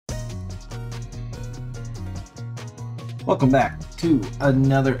Welcome back to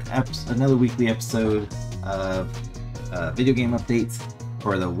another weekly episode of video game updates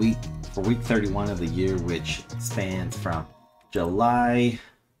for week 31 of the year, which spans from July,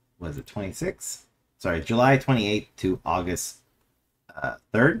 was it 26? Sorry, July 28th to August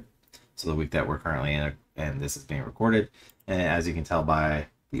 3rd. So the week that we're currently in, and this is being recorded. And as you can tell by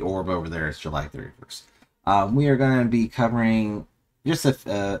the orb over there, it's July 31st. We are going to be covering just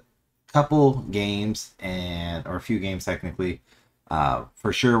a couple games or a few games technically.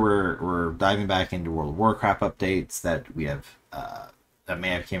 For sure, we're diving back into World of Warcraft updates that we have that may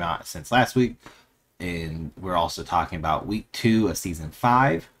have came out since last week, and we're also talking about week 2 of season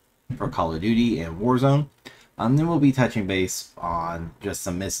 5 for Call of Duty and Warzone. Then we'll be touching base on just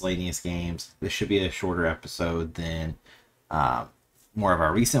some miscellaneous games. This should be a shorter episode than more of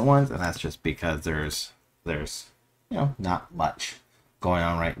our recent ones, and that's just because there's not much going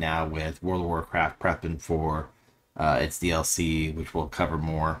on right now with World of Warcraft prepping for its DLC, which we'll cover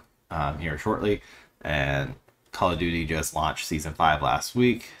more here shortly. And Call of Duty just launched Season 5 last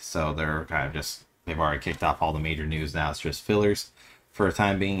week, so they've already kicked off all the major news. Now it's just fillers for a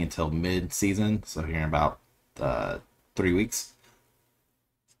time being until mid-season, so here in about 3 weeks.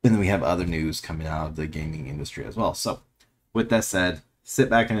 And then we have other news coming out of the gaming industry as well. So with that said, sit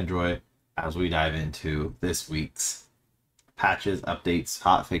back and enjoy as we dive into this week's patches, updates,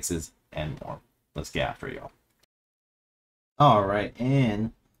 hot fixes, and more. Let's get after it, y'all. All right,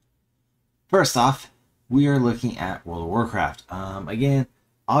 and first off, we are looking at World of Warcraft. Again,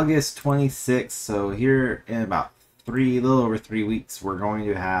 August 26th. So here in about a little over 3 weeks, we're going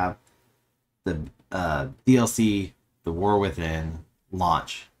to have the DLC, The War Within,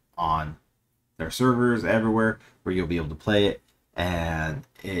 launch on their servers everywhere, where you'll be able to play it, and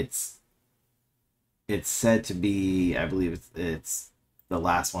it's said to be, I believe it's the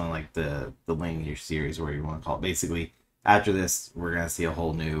last one, like the lineage series, or you want to call it. Basically, after this, we're going to see a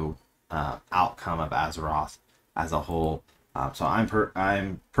whole new outcome of Azeroth as a whole. So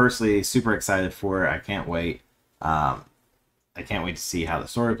I'm personally super excited for it. I can't wait. I can't wait to see how the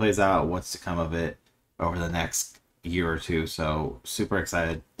story plays out, what's to come of it over the next year or two. So super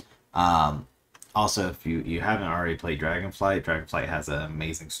excited. Also, if you haven't already played Dragonflight has an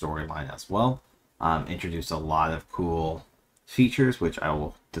amazing storyline as well. Introduced a lot of cool features, which I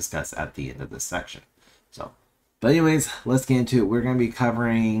will discuss at the end of this section. So, but anyways, let's get into it. We're going to be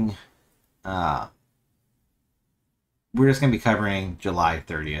covering July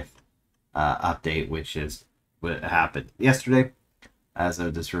 30th update, which is what happened yesterday as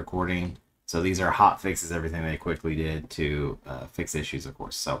of this recording. So these are hot fixes, everything they quickly did to fix issues, of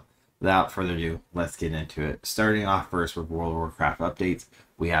course. So without further ado, let's get into it. Starting off first with World of Warcraft updates,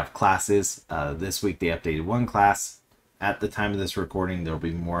 we have classes. This week they updated one class. At the time of this recording, there will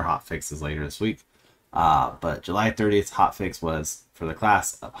be more hot fixes later this week. But July 30th hot fix was for the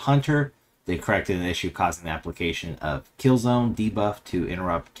class of Hunter. They corrected an issue causing the application of Killzone debuff to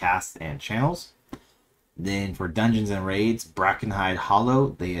interrupt casts and channels. Then for Dungeons and Raids, Brackenhide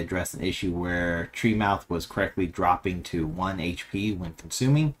Hollow, they addressed an issue where Treemouth was correctly dropping to 1 HP when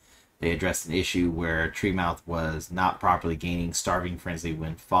consuming. They addressed an issue where Treemouth was not properly gaining Starving Frenzy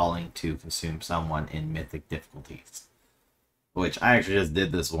when falling to consume someone in Mythic difficulties. Which I actually just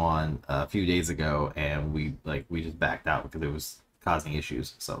did this one a few days ago, and we just backed out because it was causing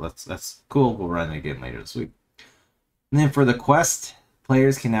issues. So that's cool. We'll run it again later this week. And then for the quest,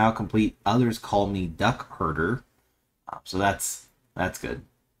 players can now complete Others Call Me Duck Herder. So that's good.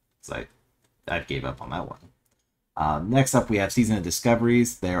 It's like I gave up on that one. Next up, we have Season of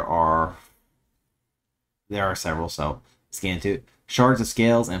Discoveries. There are several, so let's get into it. Shards of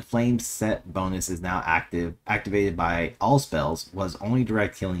Scales and Flame Set bonus is now activated by all spells. Was only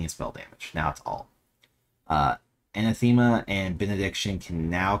direct healing and spell damage. Now it's all. Anathema and Benediction can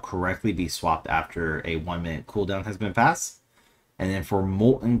now correctly be swapped after a 1-minute cooldown has been passed. And then for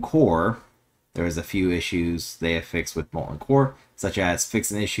Molten Core, there was a few issues they have fixed with Molten Core, such as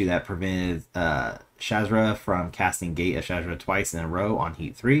fix an issue that prevented Shazra from casting Gate of Shazra twice in a row on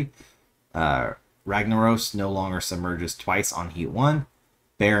Heat 3. Ragnaros no longer submerges twice on Heat 1.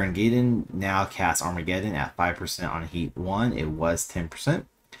 Baron Gaiden now casts Armageddon at 5% on Heat 1. It was 10%.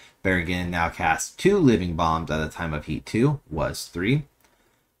 Baron Gaiden now casts 2 Living Bombs at the time of Heat 2. Was 3.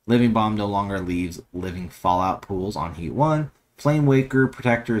 Living Bomb no longer leaves living Fallout pools on Heat 1. Flame Waker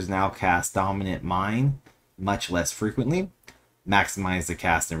Protectors now cast Dominant Mine much less frequently. Maximize the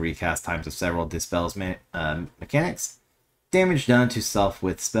cast and recast times of several dispels mechanics. Damage done to self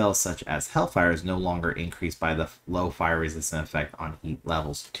with spells such as Hellfire is no longer increased by the low fire resistant effect on heat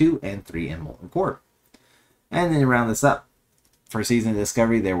levels 2 and 3 in Molten Core. And then to round this up, for Season of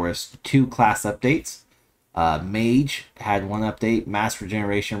Discovery, there was 2 class updates. Mage had one update. Mass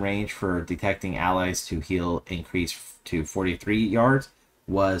regeneration range for detecting allies to heal increased to 43 yards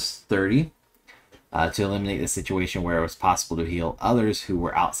was 30. To eliminate the situation where it was possible to heal others who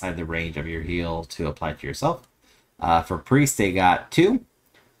were outside the range of your heal to apply to yourself. For Priest, they got 2.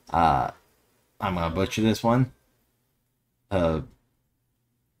 I'm going to butcher this one.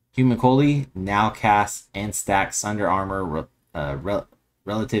 Human Coley now casts and stacks Sunder Armor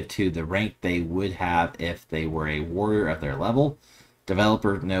relative to the rank they would have if they were a warrior of their level.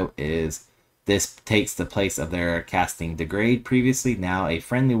 Developer note is this takes the place of their casting Degrade previously. Now a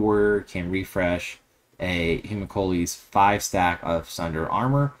friendly warrior can refresh a Human Coley's 5 stack of Sunder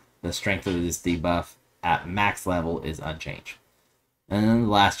Armor. The strength of this debuff at max level is unchanged. And then the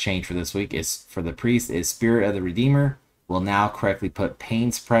last change for this week is for the Priest is Spirit of the Redeemer will now correctly put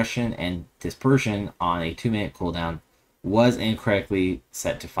Pain Suppression and Dispersion on a 2-minute cooldown. Was incorrectly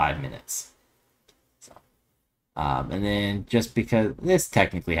set to 5 minutes. So, and then just because this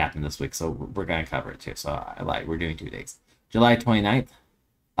technically happened this week, so we're going to cover it too. So we're doing 2 days. July 29th,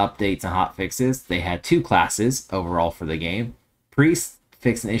 updates and hotfixes. They had 2 classes overall for the game. Priest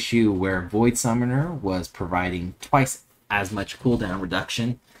fixed an issue where Void Summoner was providing twice as much cooldown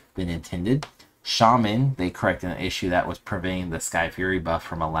reduction than intended. Shaman, they corrected an issue that was preventing the Sky Fury buff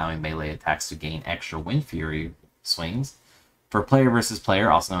from allowing melee attacks to gain extra Wind Fury swings. For player versus player,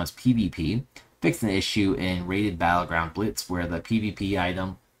 also known as PvP, fixed an issue in Rated Battleground Blitz where the PvP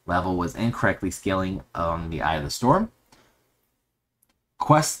item level was incorrectly scaling on the Eye of the Storm.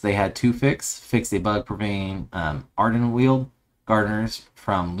 Quests, they had 2 fixed a bug preventing Arden Wield gardeners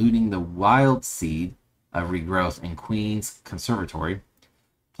from looting the wild seed of regrowth in Queen's Conservatory.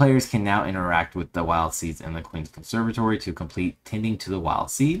 Players can now interact with the wild seeds in the Queen's Conservatory to complete tending to the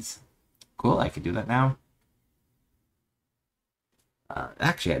wild seeds. Cool, I can do that now.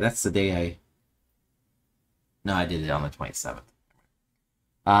 Actually, that's the day I did it on the 27th.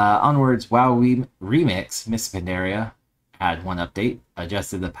 Onwards, WoW Remix, Misc had one update.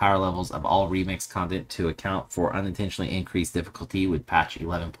 Adjusted the power levels of all remix content to account for unintentionally increased difficulty with patch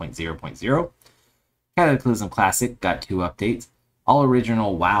 11.0.0. Cataclysm Classic got 2 updates. All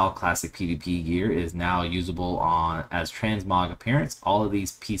original WoW Classic PvP gear is now usable as transmog appearance. All of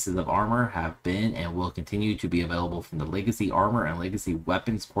these pieces of armor have been and will continue to be available from the Legacy Armor and Legacy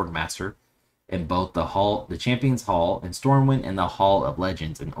Weapons Quartermaster in both the Champions Hall in Stormwind and the Hall of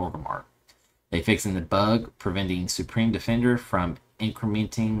Legends in Orgrimmar. They fixed the bug preventing Supreme Defender from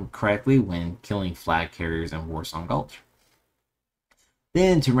incrementing correctly when killing flag carriers in Warsong Gulch.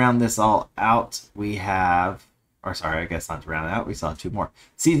 Then to round this all out, we have... Or sorry, I guess not to round it out. We saw 2 more.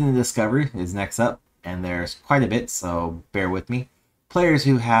 Season of Discovery is next up, and there's quite a bit, so bear with me. Players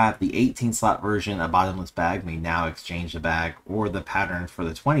who have the 18-slot version of Bottomless Bag may now exchange the bag or the pattern for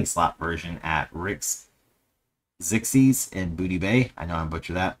the 20-slot version at Rick's Zixes in Booty Bay. I know I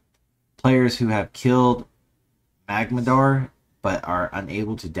butchered that. Players who have killed Magmadar but are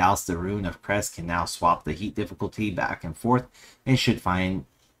unable to douse the Rune of Crest can now swap the heat difficulty back and forth and should find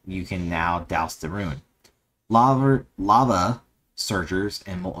you can now douse the rune. Lava Surgers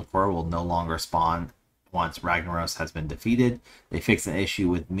and Molten Core will no longer spawn once Ragnaros has been defeated. They fixed an issue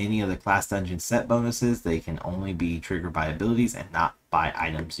with many of the class dungeon set bonuses. They can only be triggered by abilities and not by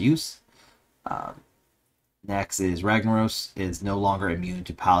items use. Next is Ragnaros is no longer immune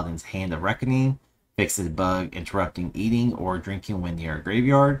to Paladin's Hand of Reckoning. Fixed the bug interrupting eating or drinking when near a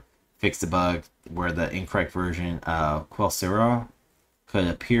graveyard. Fixed the bug where the incorrect version of Quelsera could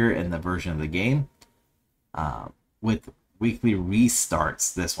appear in the version of the game. With weekly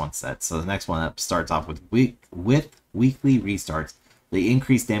restarts, this one said. So the next one up starts off with weekly restarts. The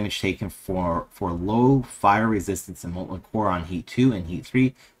increased damage taken for low fire resistance in Molten Core on Heat 2 and Heat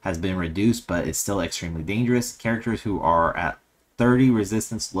 3 has been reduced, but is still extremely dangerous. Characters who are at 30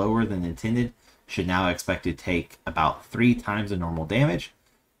 resistance lower than intended should now expect to take about 3 times the normal damage.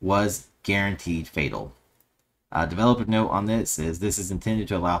 Was guaranteed fatal. Developer note on this is intended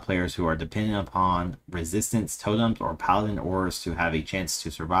to allow players who are dependent upon resistance totems or paladin auras to have a chance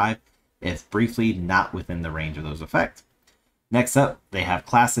to survive, if briefly not within the range of those effects. Next up, they have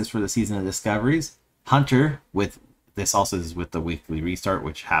classes for the Season of Discoveries. Hunter, this also is with the weekly restart,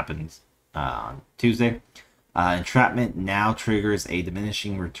 which happens on Tuesday. Entrapment now triggers a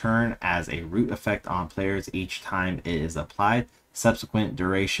diminishing return as a root effect on players each time it is applied. Subsequent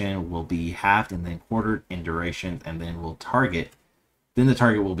duration will be halved and then quartered in duration, and then the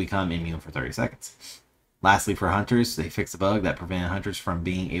target will become immune for 30 seconds. Lastly, for hunters, they fixed a bug that prevented hunters from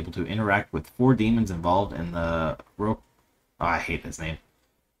being able to interact with 4 demons involved in the I hate this name,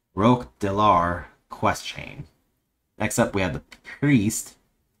 Roque Delar quest chain. Next up, we have the Priest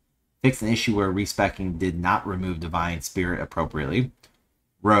Fixed an issue where respecking did not remove Divine Spirit appropriately.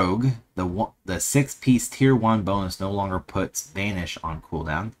 Rogue, the 6-piece tier 1 bonus no longer puts Vanish on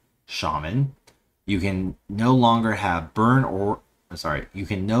cooldown. Shaman, you can no longer have Burn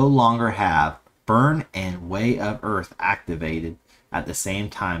and Way of Earth activated at the same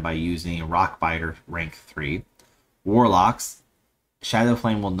time by using Rockbiter rank 3. Warlocks, Shadow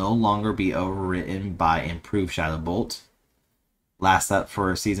Flame will no longer be overwritten by improved Shadow Bolt. Last up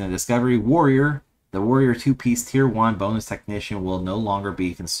for Season of Discovery, Warrior. The Warrior 2-piece tier 1 bonus technician will no longer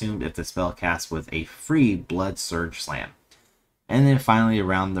be consumed if the spell casts with a free Blood Surge Slam. And then finally,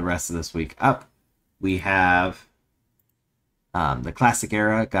 around the rest of this week up, we have the Classic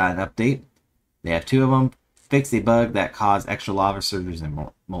Era got an update. They have 2 of them. Fix a bug that caused extra lava surges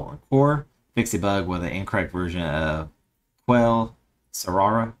in Molten Core. Fix a bug where the incorrect version of Quell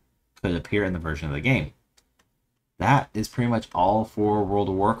Sarara could appear in the version of the game. That is pretty much all for World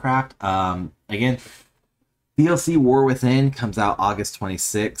of Warcraft. Again, DLC War Within comes out August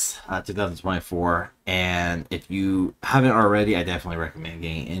 26, 2024. And if you haven't already, I definitely recommend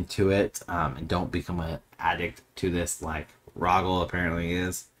getting into it. And don't become an addict to this like Roggle apparently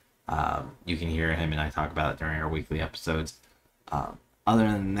is. You can hear him and I talk about it during our weekly episodes. Other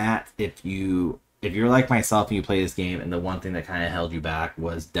than that, if you're like myself and you play this game and the one thing that kind of held you back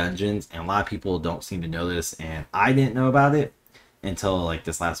was dungeons, and a lot of people don't seem to know this, and I didn't know about it until like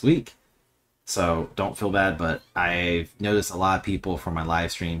this last week, so don't feel bad, but I've noticed a lot of people from my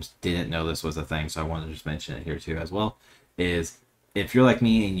live streams didn't know this was a thing, so I wanted to just mention it here too as well. Is if you're like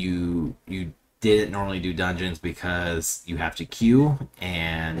me and you didn't normally do dungeons because you have to queue,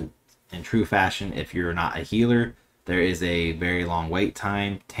 and in true fashion, if you're not a healer, there is a very long wait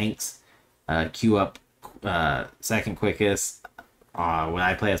time. Tanks queue up second quickest. When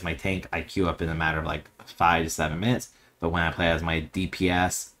I play as my tank, I queue up in a matter of like 5 to 7 minutes. But when I play as my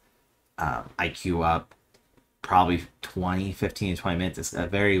DPS, I queue up probably 15 to 20 minutes. It's a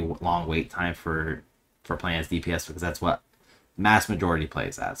very long wait time for playing as DPS because that's what mass majority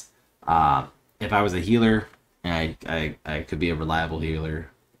plays as. If I was a healer and I could be a reliable healer,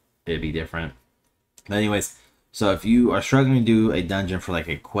 it'd be different. But anyways, so if you are struggling to do a dungeon for like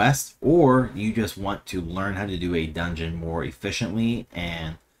a quest, or you just want to learn how to do a dungeon more efficiently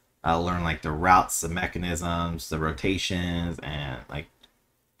and learn like the routes, the mechanisms, the rotations, and like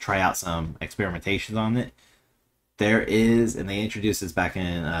try out some experimentations on it, there is, and they introduced this back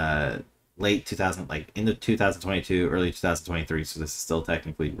in late 2000, like into 2022, early 2023, so this is still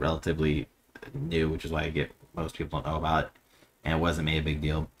technically relatively new, which is why I get most people don't know about it, and it wasn't made a big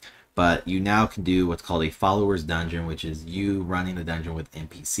deal. But you now can do what's called a followers dungeon, which is you running the dungeon with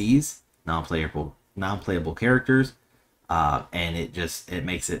NPCs, non-playable characters, and it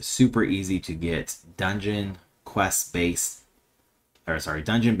makes it super easy to get dungeon based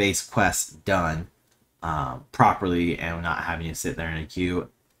quests done properly and not having to sit there in a queue.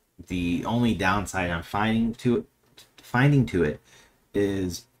 The only downside I'm finding to it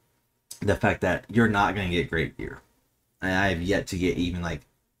is the fact that you're not going to get great gear, and I have yet to get even like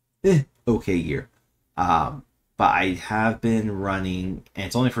okay gear. But I have been running, and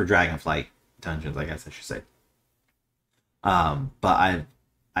it's only for Dragonflight dungeons, I guess I should say. But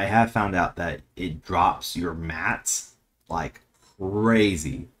I have found out that it drops your mats like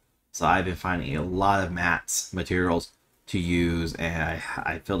crazy. So I've been finding a lot of mats materials to use, and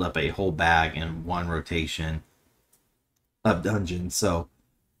I filled up a whole bag in one rotation of dungeons. So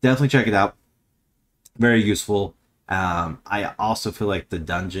definitely check it out. Very useful. I also feel like the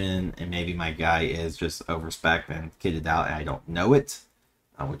dungeon, and maybe my guy is just overspec and kitted out and I don't know it,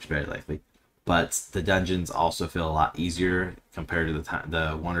 which is very likely, but the dungeons also feel a lot easier compared to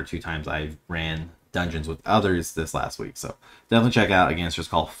the 1 or 2 times I've ran dungeons with others this last week. So definitely check out. Again, it's just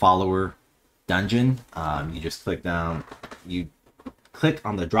called Follower Dungeon. You just click on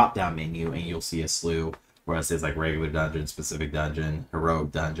the drop down menu and you'll see a slew where it says like regular dungeon, specific dungeon,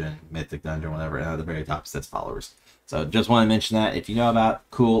 heroic dungeon, mythic dungeon, whatever, and at the very top it says followers. So just want to mention that. If you know about,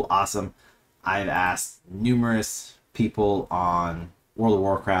 cool, awesome. I've asked numerous people on World of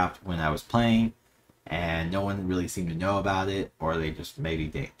Warcraft when I was playing, and no one really seemed to know about it, or they just maybe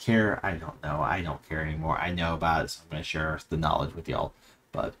didn't care. I don't know. I don't care anymore. I know about it, so I'm going to share the knowledge with y'all.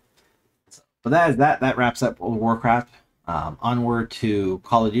 But that wraps up World of Warcraft. Onward to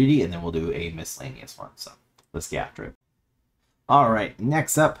Call of Duty, and then we'll do a miscellaneous one. So let's get after it. All right,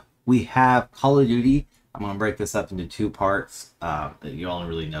 next up we have Call of Duty. I'm going to break this up into 2 parts. You only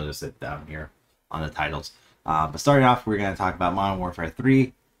really notice it down here on the titles. But starting off, we're going to talk about Modern Warfare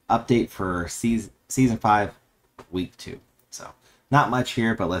 3 update for season 5, week 2. So not much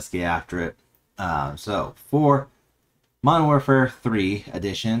here, but let's get after it. So for Modern Warfare 3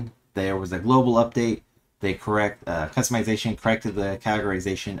 edition, there was a global update. They customization corrected the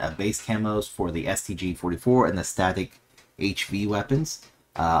categorization of base camos for the STG-44 and the static HV weapons.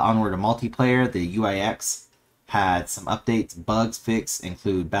 Onward to multiplayer, the UIX had some updates. Bugs fixed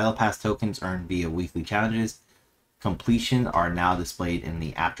include battle pass tokens earned via weekly challenges. Completion are now displayed in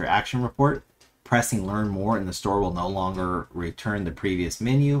the after action report. Pressing learn more in the store will no longer return the previous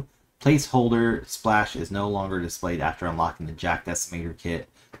menu. Placeholder splash is no longer displayed after unlocking the Jack Decimator kit.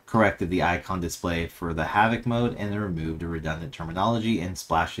 Corrected the icon display for the Havoc mode and removed the redundant terminology and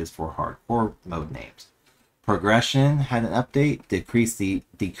splashes for hardcore mode names. Progression had an update.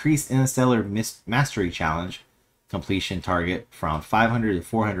 Decreased Interstellar Mastery Challenge completion target from 500 to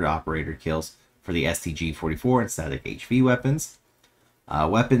 400 operator kills for the STG-44 and static HV weapons.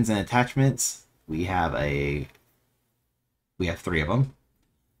 Weapons and attachments. We have 3 of them.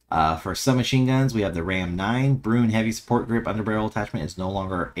 For submachine guns, we have the Ram 9. Brune Heavy Support Grip Underbarrel attachment is no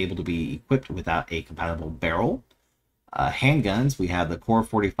longer able to be equipped without a compatible barrel. Handguns, we have the Core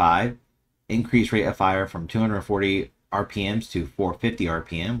 45. Increased rate of fire from 240 RPMs to 450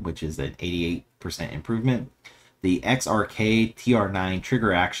 RPM, which is an 88% improvement. The XRK TR9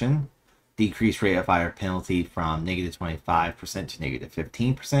 trigger action. Decreased rate of fire penalty from -25% to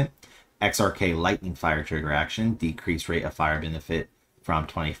 -15%. XRK lightning fire trigger action. Decreased rate of fire benefit from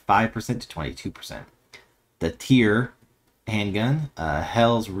 25% to 22%. The Tier handgun,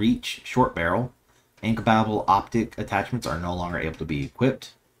 Hell's Reach short barrel. Incompatible optic attachments are no longer able to be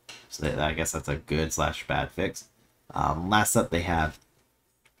equipped. So I guess that's a good / bad fix. Last up, they have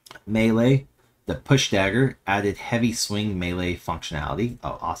melee. The Push Dagger added heavy swing melee functionality.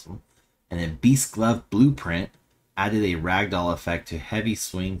 Oh, awesome. And then Beast Glove Blueprint added a ragdoll effect to heavy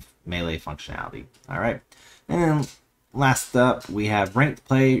swing melee functionality. All right. And then last up, we have ranked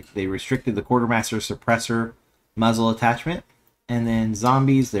play. They restricted the Quartermaster Suppressor muzzle attachment. And then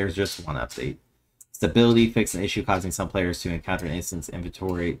zombies, there's just one update. Stability fixed an issue causing some players to encounter an instance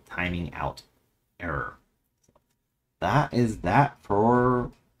inventory timing out error. That is that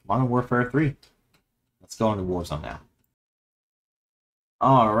for Modern Warfare 3. Let's go into Warzone now.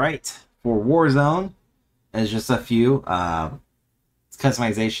 All right, for Warzone, there's just a few.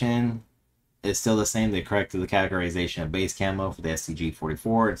 Customization is still the same. They corrected the categorization of base camo for the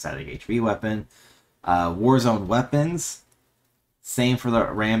STG-44 and static HV weapon. Warzone weapons, same for the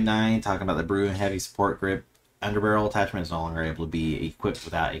Ram 9, talking about the Brune Heavy Support Grip Underbarrel attachment is no longer able to be equipped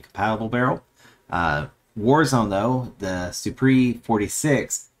without a compatible barrel. Warzone, though, the Supre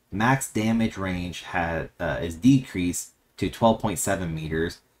 46 max damage range is decreased to 12.7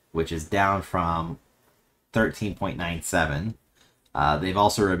 meters, which is down from 13.97. They've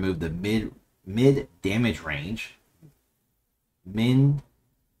also removed the mid damage range. Minimum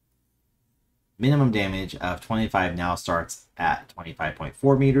damage of 25 now starts at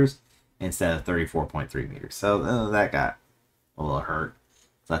 25.4 meters instead of 34.3 meters. So that got a little hurt.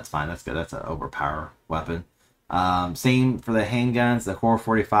 So that's fine. That's good. That's an overpower weapon. Same for the handguns. The Core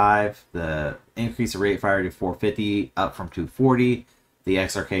 45, the increase the rate fire to 450 up from 240. The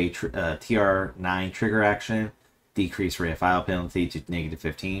XRK TR9 trigger action, decrease rate of fire penalty to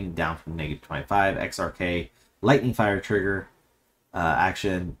 -15 down from -25. XRK lightning fire trigger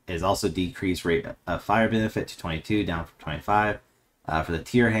action is also decreased rate of fire benefit to 22 down from 25. For the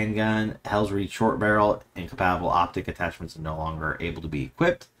Tier handgun, Hell's Reach short barrel, incompatible optic attachments are no longer able to be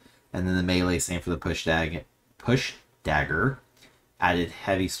equipped. And then the melee, same for the Push Dagger, added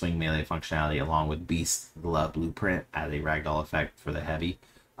heavy swing melee functionality along with Beast Glove Blueprint, added a ragdoll effect for the heavy.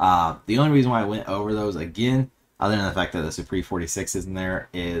 The only reason why I went over those again, other than the fact that the Supre 46 is in there,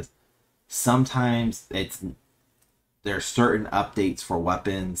 is sometimes there's certain updates for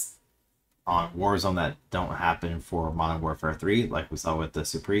weapons on Warzone that don't happen for Modern Warfare 3, like we saw with the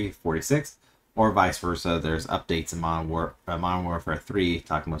Supre 46, or vice versa. There's updates in Modern Warfare 3,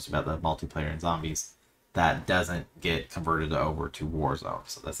 talking most about the multiplayer and zombies, that doesn't get converted over to Warzone.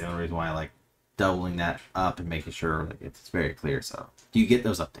 So that's the only reason why I like doubling that up and making sure that it's very clear. So do you get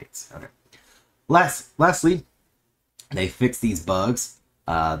those updates? Okay. Lastly, they fixed these bugs.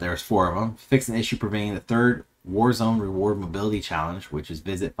 There's 4 of them. Fixed an issue preventing the third Warzone Reward Mobility Challenge, which is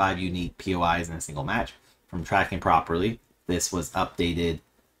visit 5 unique POIs in a single match, from tracking properly. This was updated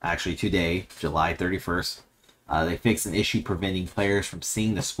actually today, July 31st. They fixed an issue preventing players from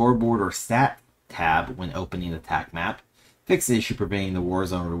seeing the scoreboard or stat tab when opening the attack map. Fixed the issue preventing the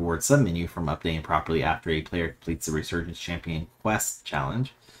Warzone Reward submenu from updating properly after a player completes the Resurgence Champion Quest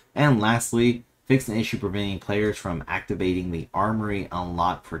Challenge. And lastly, fixed an issue preventing players from activating the Armory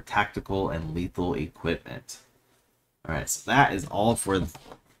unlock for tactical and lethal equipment. Alright, so that is all for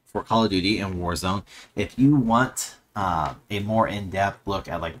Call of Duty and Warzone. If you want a more in-depth look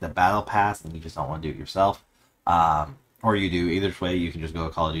at like the battle pass and you just don't want to do it yourself, or you do, either way, you can just go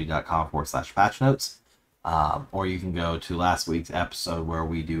to callofduty.com/patch notes, or you can go to last week's episode where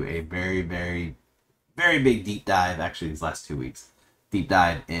we do a very, very, very big deep dive, actually these last 2 weeks, deep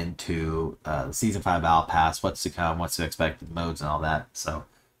dive into the Season 5 Battle Pass, what's to come, what's to expect, modes, and all that. So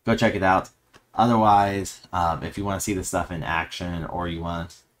go check it out. Otherwise, if you want to see the stuff in action or you want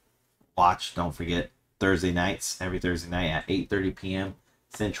to watch, don't forget Thursday nights, every Thursday night at 8:30 p.m.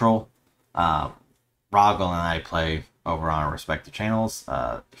 Central. Roggle and I play over on our respective channels.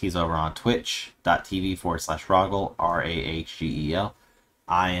 He's over on twitch.tv/Roggle, RAHGEL.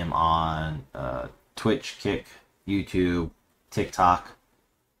 I am on Twitch, Kick, YouTube, TikTok,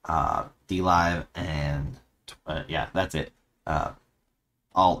 DLive, and yeah, that's it.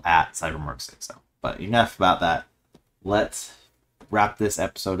 All at Cybermerc6. So, but enough about that. Let's wrap this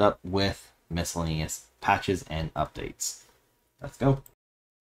episode up with miscellaneous patches and updates. Let's go.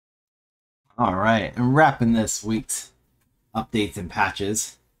 All right, and wrapping this week's updates and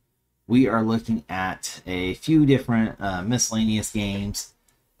patches, we are looking at a few different miscellaneous games,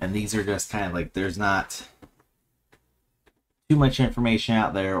 and these are just kind of like, there's not too much information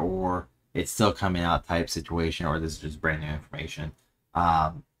out there, or it's still coming out type situation, or this is just brand new information.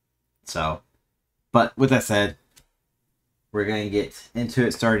 But with that said, we're going to get into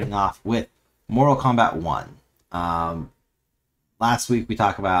it, starting off with Mortal Kombat 1. Last week we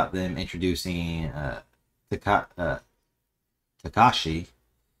talked about them introducing Takashi.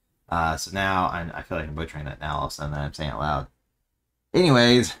 So now, I feel like I'm butchering that now all of a sudden that I'm saying it loud.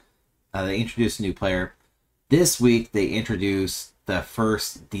 Anyways, they introduced a new player. This week they introduced the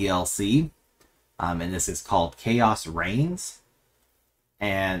first DLC, and this is called Chaos Reigns.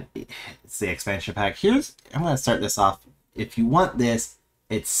 And it's the expansion pack. I'm going to start this off. If you want this,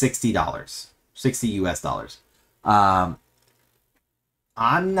 it's $60, 60 US dollars. I'm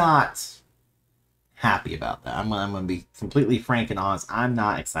not happy about that. I'm going to be completely frank and honest. I'm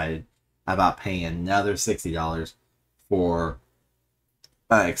not excited about paying another $60 for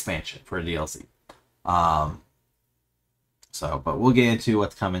expansion, for a DLC. But we'll get into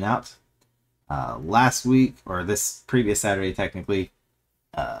what's coming out. Last week, or this previous Saturday technically,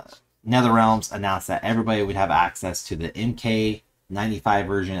 NetherRealms announced that everybody would have access to the MK95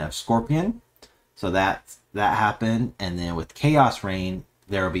 version of Scorpion. So that happened. And then with Chaos Reign,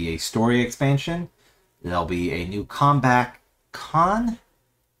 there will be a story expansion. There'll be a new Combat Pack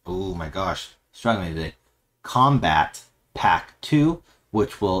 2,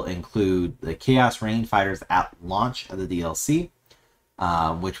 which will include the Chaos Reign fighters at launch of the DLC,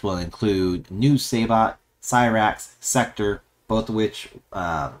 which will include new Sabot, Cyrax, Sector, both of which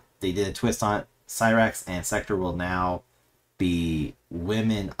they did a twist on it. Cyrax and Sector will now be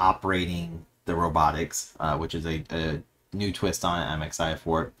women operating the robotics, which is a new twist on it. I'm excited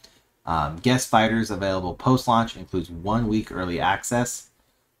for it. Guest fighters available post-launch includes 1 week early access.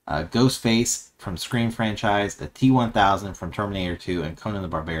 Ghostface from Scream franchise, the T-1000 from Terminator 2, and Conan the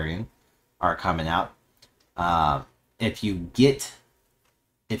Barbarian are coming out. If you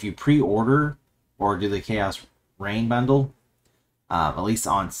pre-order or do the Chaos Reign bundle, at least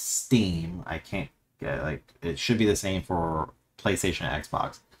on Steam, I can't get, it should be the same for PlayStation and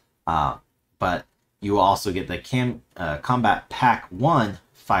Xbox. But you will also get the Combat Pack 1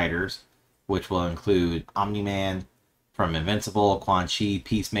 fighters, which will include Omni-Man from Invincible, Quan Chi,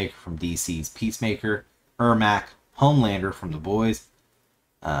 Peacemaker from DC's Peacemaker, Ermac, Homelander from The Boys,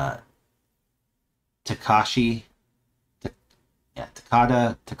 Takada Takashi,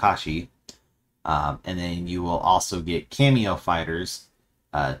 and then you will also get cameo fighters,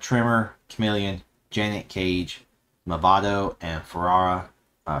 Tremor, Chameleon, Janet Cage, Movado, and Farah.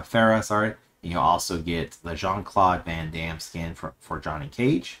 And you'll also get the Jean-Claude Van Damme skin for Johnny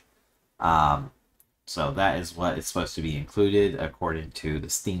Cage. So that is what is supposed to be included according to the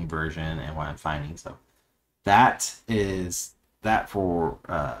Steam version and what I'm finding. So that is that for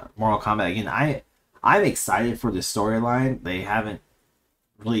Mortal Kombat. Again, I'm excited for the storyline. They haven't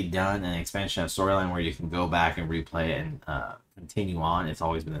really done an expansion of storyline where you can go back and replay it and continue on. It's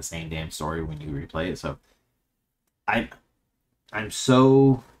always been the same damn story when you replay it. So I'm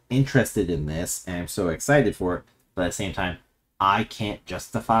so interested in this and I'm so excited for it, but at the same time, I can't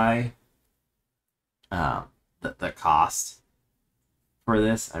justify the cost for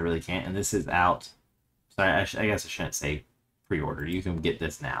this. I really can't. And this is out. So I guess I shouldn't say pre-order. You can get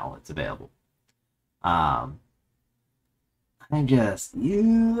this now. It's available. I'm just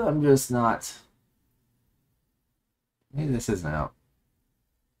not. Maybe this isn't out.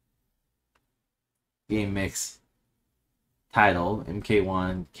 Game Mix title,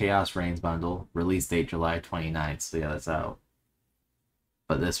 MK1 Chaos Reigns bundle, release date July 29th. So yeah, that's out.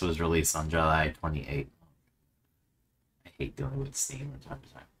 But this was released on July 28th. I hate dealing with Steam from time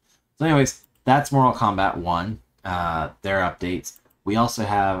to time. So anyways, that's Mortal Kombat 1. Their updates. We also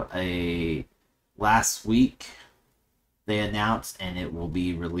have a last week they announced, and it will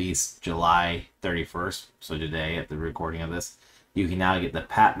be released July 31st. So today, at the recording of this, you can now get the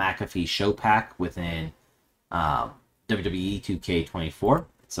Pat McAfee Show Pack within WWE 2K24.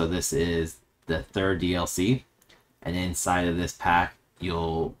 So this is the third DLC, and inside of this pack,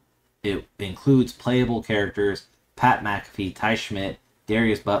 it includes playable characters: Pat McAfee, Ty Schmidt,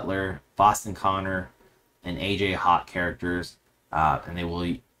 Darius Butler, Boston Connor, and AJ Hawk characters,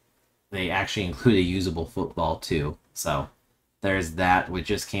 and they actually include a usable football too. So there's that, which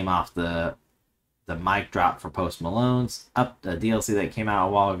just came off the mic drop for Post Malone's the DLC that came out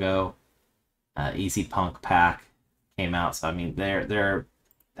a while ago. Easy Punk pack came out, so I mean they're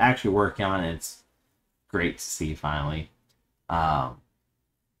actually working on it. It's great to see finally. But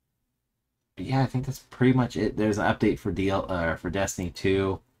yeah, I think that's pretty much it. There's an update for Destiny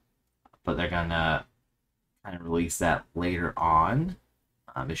 2, but they're gonna kind of release that later on.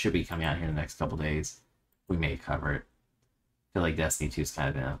 It should be coming out here in the next couple days. We may cover it. I feel like Destiny 2 is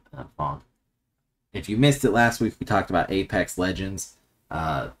kind of in a funk. If you missed it last week, we talked about Apex Legends.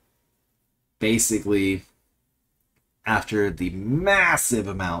 Basically, after the massive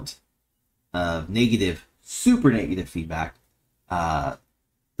amount of super negative feedback, the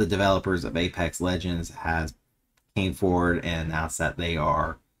developers of Apex Legends came forward and announced that they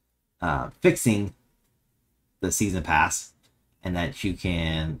are fixing the season pass, and that you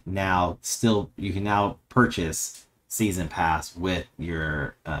can now purchase season pass with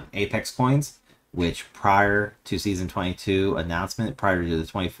your Apex coins, which prior to season 22 announcement, prior to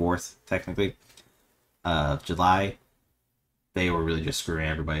the 24th technically of July, they were really just screwing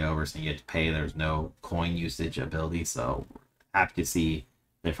everybody over, so you had to pay. There's no coin usage ability. So happy to see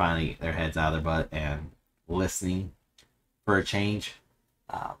they're finally their heads out of their butt and listening for a change.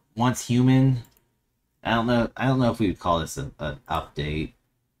 Once Human, I don't know if we would call this an update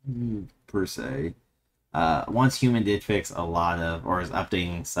per se. Once Human did fix a lot of, or is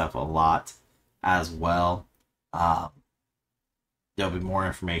updating stuff a lot as well. There'll be more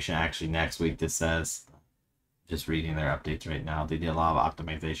information actually next week that says, just reading their updates right now, they did a lot of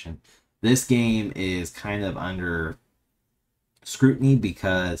optimization. This game is kind of under scrutiny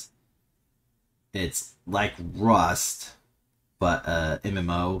because it's like Rust, but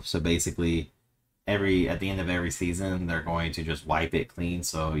MMO. So basically, at the end of every season, they're going to just wipe it clean.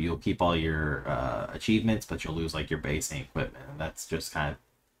 So you'll keep all your achievements, but you'll lose like your base and equipment, and that's just kind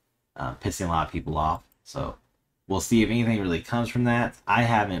of pissing a lot of people off. So we'll see if anything really comes from that. I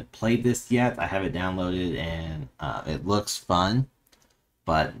haven't played this yet. I have it downloaded, and it looks fun,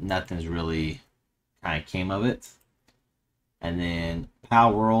 but nothing's really kind of came of it. And then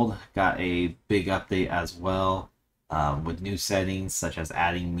Pal World got a big update as well, with new settings such as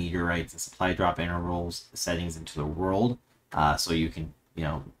adding meteorites and supply drop intervals settings into the world. So you can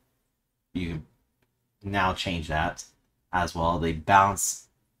now change that as well. They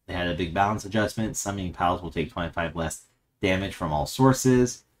had a big balance adjustment. Summoning pals will take 25 less damage from all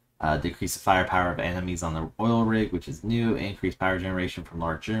sources. Decrease the firepower of enemies on the oil rig, which is new. Increase power generation from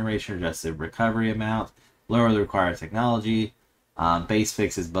large generation. Adjusted recovery amount. Lower the required technology. Base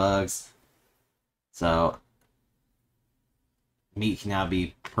fixes bugs. So meat can now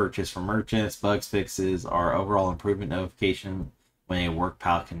be purchased from merchants. Bugs fixes are overall improvement notification when a work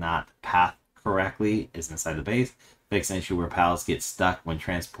pal cannot path correctly is inside the base. Fix an issue where pals get stuck when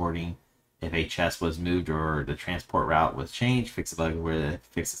transporting if a chest was moved or the transport route was changed. Fix a bug where the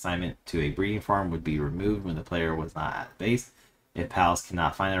fixed assignment to a breeding farm would be removed when the player was not at the base. If pals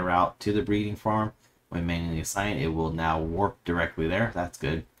cannot find a route to the breeding farm when manually assigned, it will now warp directly there. That's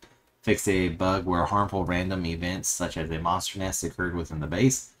good. Fix a bug where harmful random events such as a monster nest occurred within the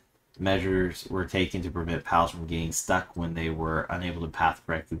base. Measures were taken to prevent pals from getting stuck when they were unable to path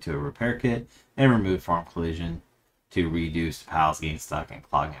correctly to a repair kit, and remove farm collision to reduce pals getting stuck and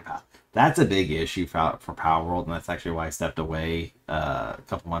clogging a path. That's a big issue for Power World, and that's actually why I stepped away a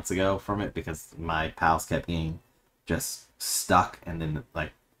couple months ago from it, because my pals kept getting just stuck, and then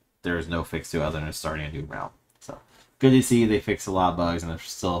like there was no fix to it other than starting a new route. So good to see they fixed a lot of bugs and they're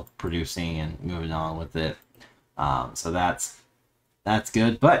still producing and moving on with it. So that's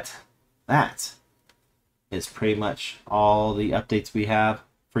good, but that is pretty much all the updates we have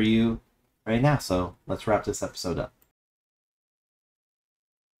for you right now. So let's wrap this episode up.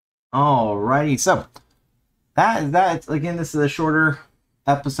 Alrighty, so that's again, this is a shorter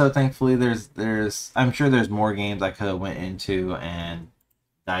episode. Thankfully, there's I'm sure there's more games I could have went into and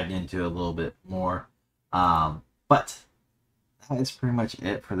dived into a little bit more. But that is pretty much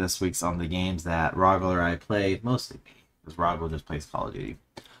it for this week's on the games that Roggle or I played. Mostly me, because Roggle just plays Call of Duty.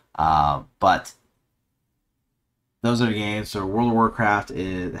 But those are the games. So World of Warcraft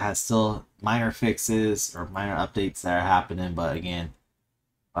has still minor fixes or minor updates that are happening. But again,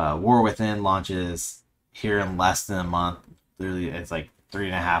 War Within launches here in less than a month. Literally, it's like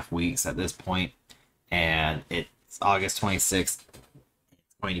 3.5 weeks at this point, and it's August 26th.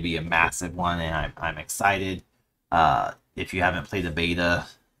 It's going to be a massive one, and I'm excited. If you haven't played the beta,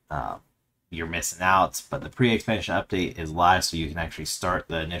 you're missing out. But the pre-expansion update is live, so you can actually start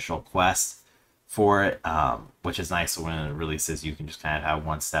the initial quest for it, which is nice. So when it releases, you can just kind of have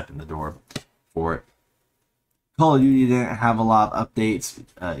one step in the door for it. Call of Duty didn't have a lot of updates,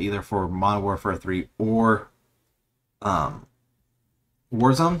 either for Modern Warfare 3 or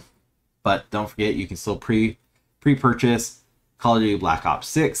Warzone, but don't forget you can still pre-purchase Call of Duty Black Ops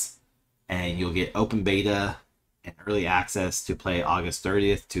 6, and you'll get open beta and early access to play August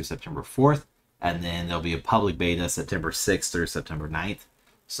 30th to September 4th, and then there'll be a public beta September 6th through September 9th.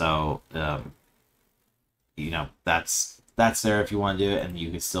 So that's there if you want to do it, and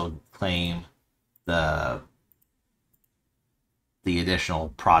you can still claim the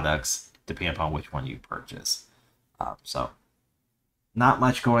additional products depending upon which one you purchase. So not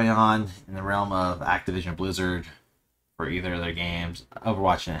much going on in the realm of Activision Blizzard for either of their games.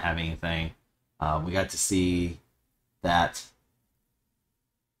 Overwatch didn't have anything. We got to see that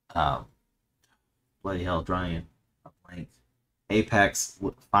bloody hell, drawing a blank. Apex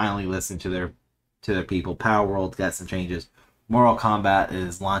finally listened to their people. Power World got some changes. Mortal Kombat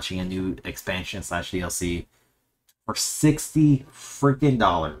is launching a new expansion / DLC for $60 freaking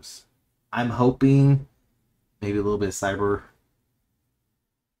dollars. I'm hoping maybe a little bit of cyber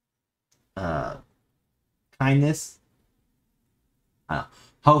kindness.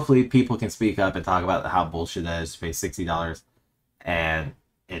 Hopefully people can speak up and talk about how bullshit that is to pay $60 and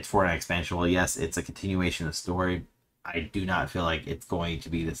it's for an expansion. Well, yes, it's a continuation of the story. I do not feel like it's going to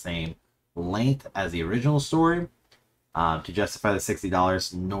be the same length as the original story to justify the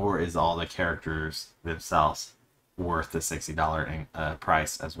 $60, nor is all the characters themselves worth the $60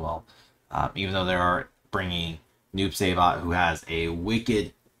 price as well. Even though they are bringing Noob Saibot, who has a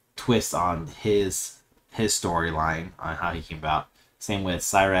wicked twist on his storyline on how he came about. Same with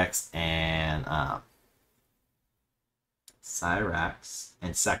Cyrax and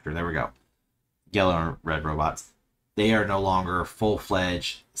Sector. There we go. Yellow and red robots. They are no longer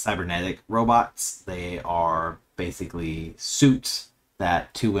full-fledged cybernetic robots. They are basically suits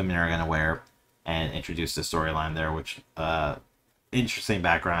that two women are going to wear, and introduce the storyline there, which interesting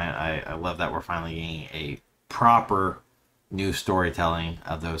background. I love that we're finally getting a proper new storytelling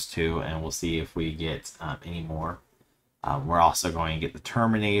of those two, and we'll see if we get any more. We're also going to get the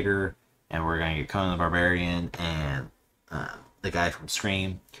Terminator, and we're going to get Conan the Barbarian and the guy from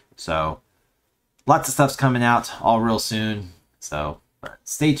Scream. So lots of stuff's coming out all real soon. So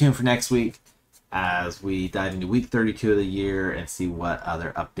stay tuned for next week as we dive into week 32 of the year and see what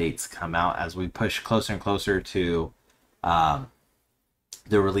other updates come out as we push closer and closer to the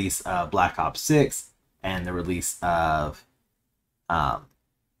release of Black Ops 6 and the release of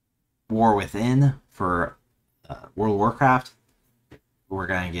War Within for World of Warcraft. We're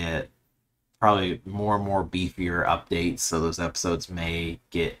going to get probably more and more beefier updates, so those episodes may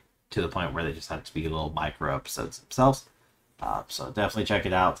get to the point where they just have to be little micro episodes themselves. So definitely check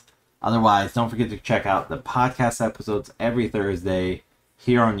it out. Otherwise, don't forget to check out the podcast episodes every Thursday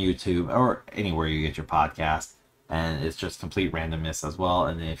here on YouTube or anywhere you get your podcast. And it's just complete randomness as well.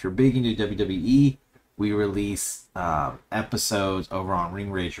 And then if you're big into WWE, we release episodes over on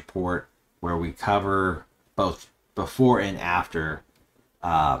Ring Rage Report where we cover both before and after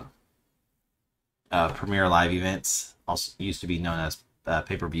Premier Live events, also used to be known as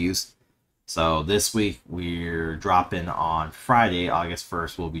pay-per-views. So this week we're dropping on Friday, August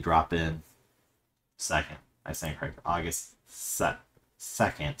 1st. We'll be dropping 2nd. I say correct. August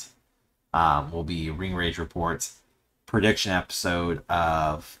 2nd. Will be Ring Rage Reports prediction episode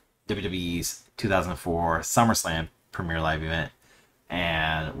of WWE's 2004 SummerSlam Premier Live event,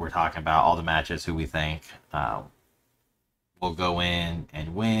 and we're talking about all the matches, who we think will go in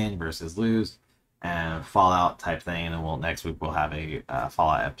and win versus lose, and Fallout type thing. And then next week we'll have a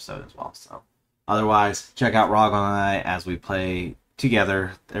Fallout episode as well. So otherwise, check out Rog on the Night as we play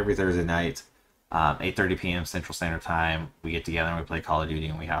together every Thursday night, 8:30 p.m. Central Standard Time. We get together and we play Call of Duty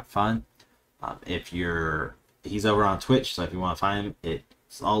and we have fun. He's over on Twitch, so if you want to find him,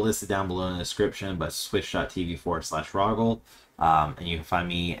 it's all listed down below in the description, but switch.tv/Roggle. And you can find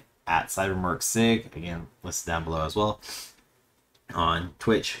me at CyberMercSig, again, listed down below as well, on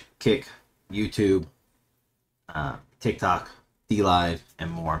Twitch, Kick, YouTube, TikTok, DLive,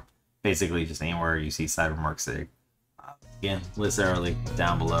 and more. Basically, just anywhere you see CyberMercSig. Again, listed early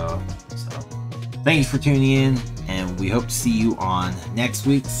down below. So, thank you for tuning in, and we hope to see you on next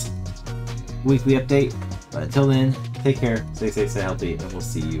week's weekly update. But until then, take care, stay safe, stay healthy, and we'll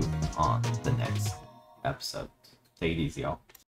see you on the next episode. Take it easy, y'all.